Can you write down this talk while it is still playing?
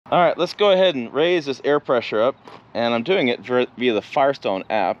Alright, let's go ahead and raise this air pressure up, and I'm doing it via the Firestone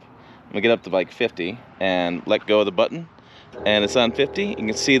app. I'm gonna get up to like 50 and let go of the button, and it's on 50. You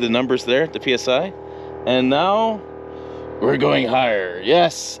can see the numbers there, the PSI, and now we're going higher.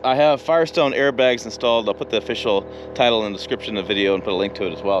 Yes, I have Firestone airbags installed. I'll put the official title in the description of the video and put a link to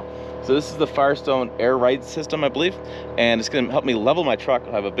it as well. So this is the Firestone Ride-Rite system, I believe, and it's going to help me level my truck.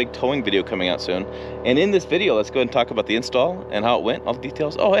 I'll have a big towing video coming out soon. And in this video, let's go ahead and talk about the install and how it went, all the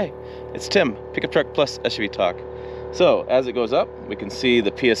details. Oh, hey, it's Tim, Pickup Truck Plus SUV Talk. So as it goes up, we can see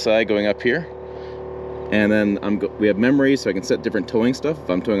the PSI going up here. And then we have memory, so I can set different towing stuff. If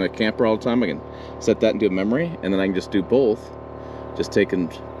I'm towing a camper all the time, I can set that into a memory, and then I can just do both. Just take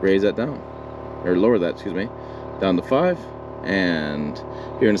and raise that down, or lower that, excuse me, down to 5. And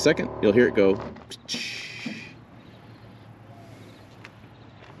here in a second, you'll hear it go.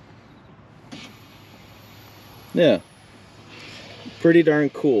 Yeah, pretty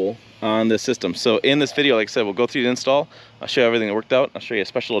darn cool on this system. So in this video, like I said, we'll go through the install. I'll show you everything that worked out. I'll show you a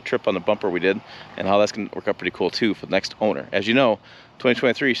special little trip on the bumper we did and how that's going to work out pretty cool too for the next owner. As you know,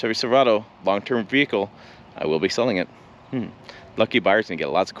 2023 Chevy Silverado long-term vehicle, I will be selling it. Lucky buyers can get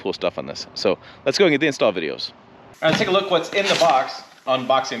lots of cool stuff on this. So let's go and get the install videos. All right, let's take a look what's in the box.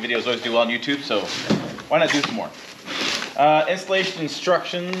 Unboxing videos always do well on YouTube, so why not do some more? Installation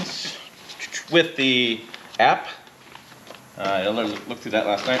instructions with the app. I looked through that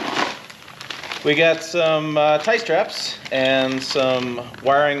last night. We got some tie straps and some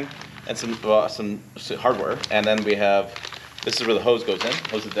wiring and some hardware. And then we have, this is where the hose goes in,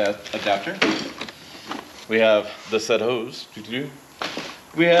 hose adapter. We have the said hose.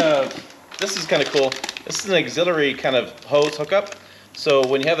 We have, this is kind of cool. This is an auxiliary kind of hose hookup. So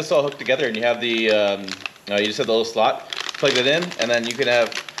when you have this all hooked together and you have the, you just have the little slot, plug it in, and then you can have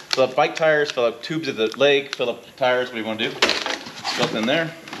fill up bike tires, fill up tubes of the leg, fill up the tires, what do you want to do. It's built in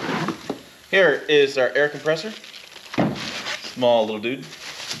there. Here is our air compressor. Small little dude.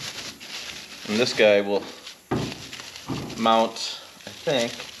 And this guy will mount, I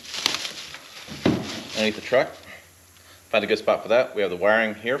think, underneath the truck. Find a good spot for that. We have the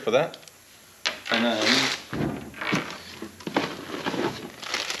wiring here for that. And then,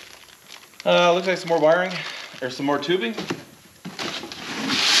 looks like some more wiring, or some more tubing.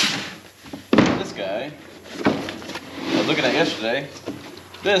 This guy, I was looking at yesterday,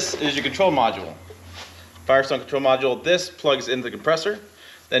 this is your control module. Firestone control module. This plugs into the compressor.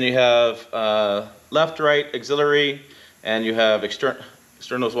 Then you have left, right, auxiliary, and you have external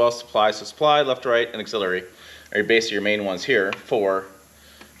as well, supply. So supply, left, right, and auxiliary are basically your main ones here for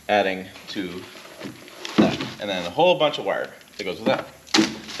adding to that. And then a whole bunch of wire that goes with that.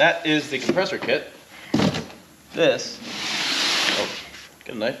 That is the compressor kit. This, oh,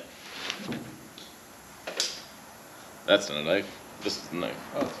 get a knife. That's not a knife. This is a knife.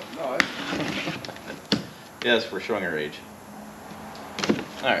 Oh, it's a knife. Yes, we're showing our age.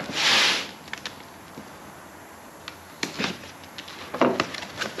 Alright.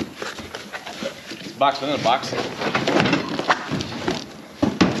 It's a box within a box.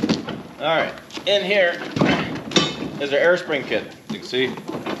 Alright. In here is our air spring kit. You can see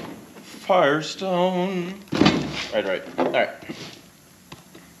Firestone Ride-Rite. Alright.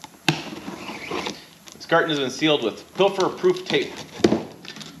 This carton has been sealed with pilfer-proof tape.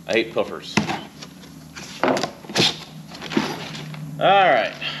 I hate pilfers.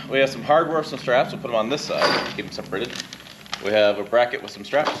 Alright, we have some hardware, some straps. We'll put them on this side, keep them separated. We have a bracket with some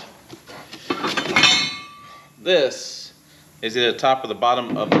straps. This is either the top or the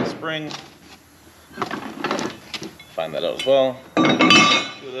bottom of the spring. Find that out as well. Two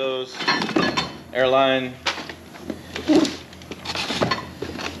of those. Airline.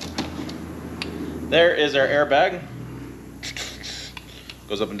 There is our airbag.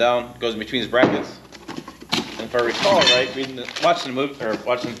 Goes up and down, goes in between these brackets. And if I recall right, watching the movie or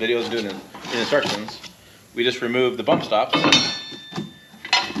watching the videos and doing the instructions, we just removed the bump stops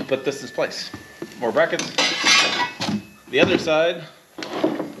and put this in place. More brackets. The other side,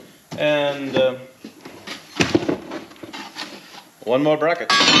 and one more bracket.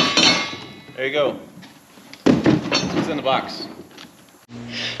 There you go. It's in the box.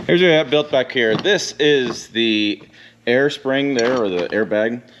 Here's what we have built back here. This is the air spring there, or the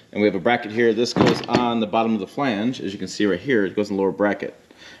airbag, and we have a bracket here. This goes on the bottom of the flange, as you can see right here. It goes in the lower bracket,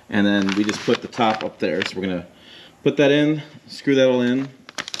 and then we just put the top up there. So we're gonna put that in, screw that all in,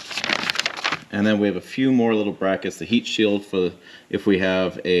 and then we have a few more little brackets. The heat shield for if we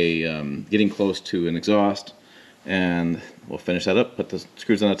have a getting close to an exhaust, and we'll finish that up. Put the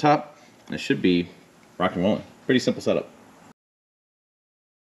screws on the top, and it should be rock and rolling. Pretty simple setup.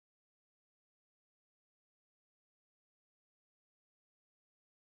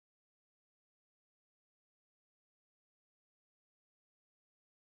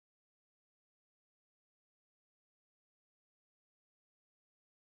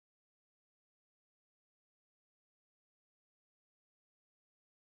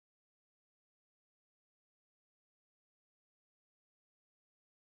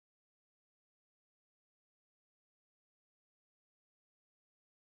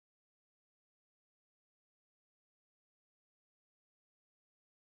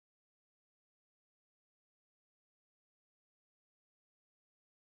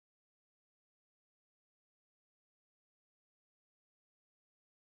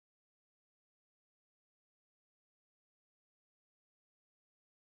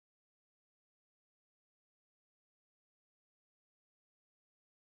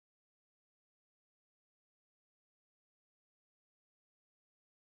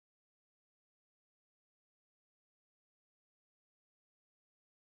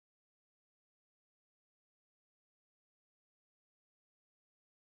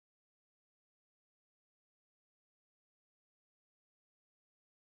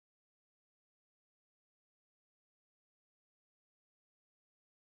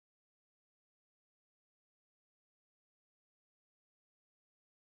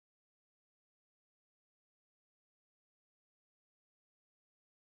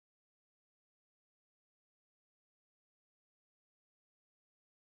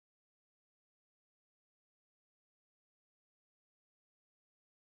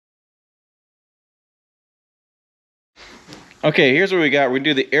 Okay, here's what we got. We're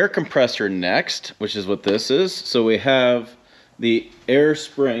gonna do the air compressor next, which is what this is. So we have the air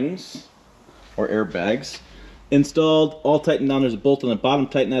springs, or air bags, installed, all tightened down. There's a bolt on the bottom,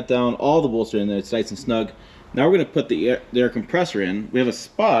 tighten that down. All the bolts are in there, it's nice and snug. Now we're gonna put the air compressor in. We have a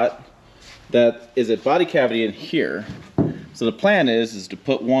spot that is a body cavity in here. So the plan is to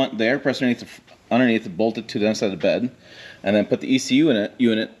put the air compressor underneath, bolt it to the inside of the bed, and then put the ECU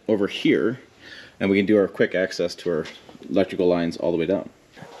unit over here, and we can do our quick access to our electrical lines all the way down.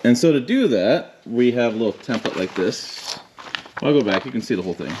 And so to do that, we have a little template like this. I'll go back, you can see the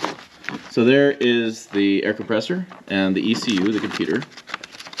whole thing. So there is the air compressor and the ECU, the computer.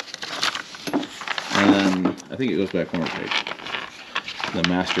 And then, I think it goes back one more page. The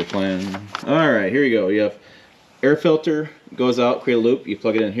master plan. All right, here you go. You have air filter, goes out, create a loop. You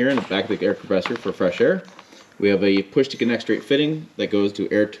plug it in here in the back of the air compressor for fresh air. We have a push to connect straight fitting that goes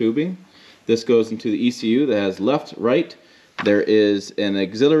to air tubing. This goes into the ECU that has left, right. There is an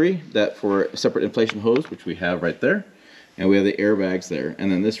auxiliary that for a separate inflation hose, which we have right there. And we have the airbags there.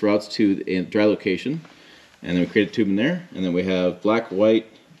 And then this routes to the dry location. And then we create a tube in there. And then we have black, white,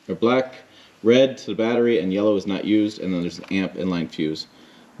 or black, red to the battery, and yellow is not used. And then there's an amp inline fuse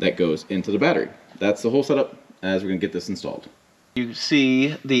that goes into the battery. That's the whole setup as we're going to get this installed. You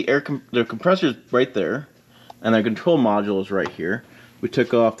see the compressor is right there. And our control module is right here. We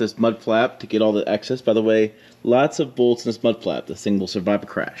took off this mud flap to get all the excess. By the way, lots of bolts in this mud flap. This thing will survive a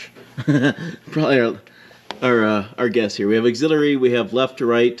crash. Probably our guess here. We have auxiliary, we have left to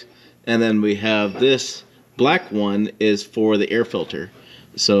right, and then we have this black one is for the air filter.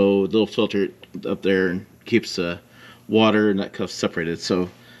 So the little filter up there keeps water and that cuff separated.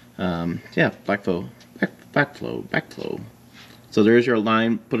 So yeah, backflow. So there's your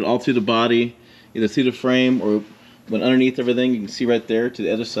line. Put it all through the body, either through the frame or when underneath everything. You can see right there to the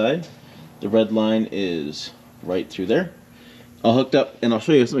other side. The red line is right through there. All hooked up, and I'll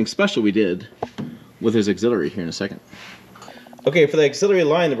show you something special we did with his auxiliary here in a second. Okay, for the auxiliary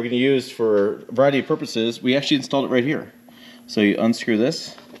line that we're going to use for a variety of purposes, we actually installed it right here. So you unscrew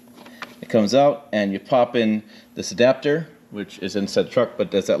this, it comes out, and you pop in this adapter, which is inside the truck, but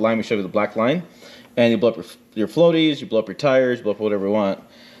that's that line we showed you, the black line. And you blow up your floaties, you blow up your tires, you blow up whatever you want.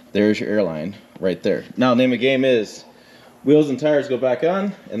 There's your air line right there. Now, the name of the game is wheels and tires go back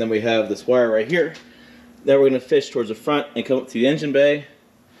on, and then we have this wire right here that we're going to fish towards the front and come up to the engine bay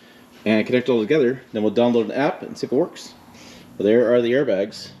and connect all together. Then we'll download an app and see if it works. But there are the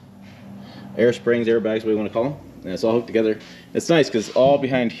airbags, air springs, airbags, what do you want to call them, and it's all hooked together. It's nice because it's all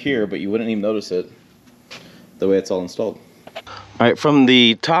behind here, but you wouldn't even notice it the way it's all installed. All right, from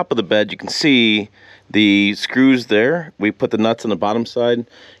the top of the bed, you can see the screws there. We put the nuts on the bottom side.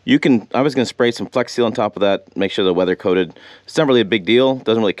 I was going to spray some Flex Seal on top of that, make sure they're weather coated. It's not really a big deal,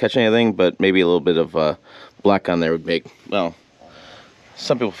 doesn't really catch anything, but maybe a little bit of black on there would make, well,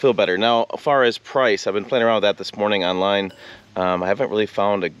 some people feel better. Now, as far as price, I've been playing around with that this morning online. I haven't really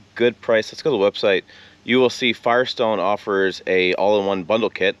found a good price. Let's go to the website. You will see Firestone offers a all-in-one bundle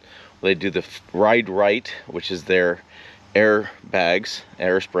kit. They do the Ride-Rite, which is their air bags,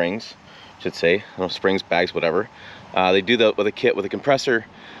 air springs, I should say. I don't know, springs, bags, whatever. They do that with a kit with a compressor.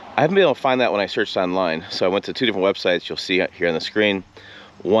 I haven't been able to find that when I searched online, so I went to two different websites. You'll see here on the screen.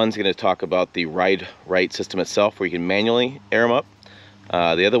 One's going to talk about the Ride-Rite system itself, where you can manually air them up.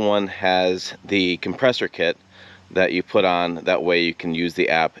 The other one has the compressor kit that you put on. That way you can use the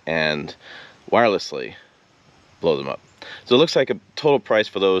app and wirelessly blow them up. So it looks like a total price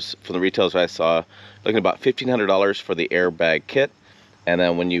for those, from the retailers I saw, looking at about $1,500 for the airbag kit. And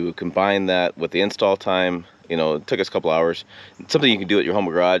then when you combine that with the install time, you know, it took us a couple hours. It's something you can do at your home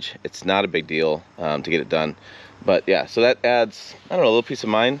garage. It's not a big deal to get it done. But yeah, so that adds, I don't know, a little peace of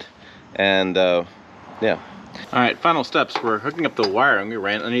mind. And yeah. All right, final steps. We're hooking up the wiring. We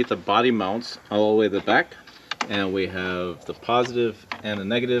ran underneath the body mounts all the way to the back. And we have the positive and the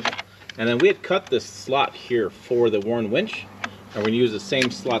negative. And then we had cut this slot here for the Warren winch. And we're going to use the same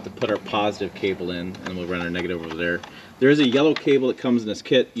slot to put our positive cable in. And we'll run our negative over there. There is a yellow cable that comes in this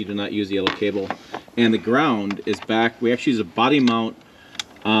kit. You do not use the yellow cable. And the ground is back. We actually use a body mount.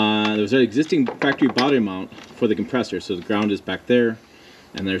 There's an existing factory body mount for the compressor. So the ground is back there.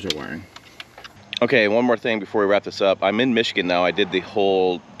 And there's our wiring. Okay, one more thing before we wrap this up. I'm in Michigan now. I did the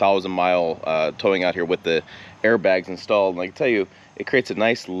whole 1,000-mile towing out here with the airbags installed. And I can tell you, it creates a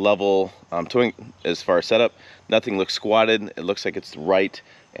nice level towing as far as setup. Nothing looks squatted. It looks like it's right.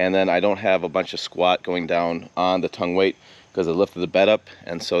 And then I don't have a bunch of squat going down on the tongue weight because I lifted the bed up.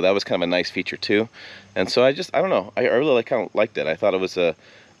 And so that was kind of a nice feature too. And so I don't know. I really kind of liked it. I thought it was a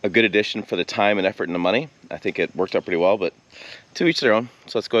good addition for the time and effort and the money. I think it worked out pretty well, but to each their own.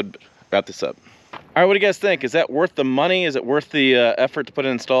 So let's go ahead and wrap this up. All right, what do you guys think? Is that worth the money? Is it worth the effort to put it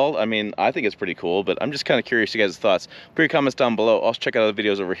installed? I mean, I think it's pretty cool, but I'm just kind of curious you guys' thoughts. Put your comments down below. Also check out other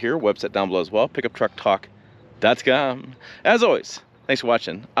videos over here, website down below as well, pickuptrucktalk.com. As always, thanks for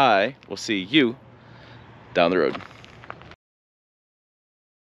watching. I will see you down the road.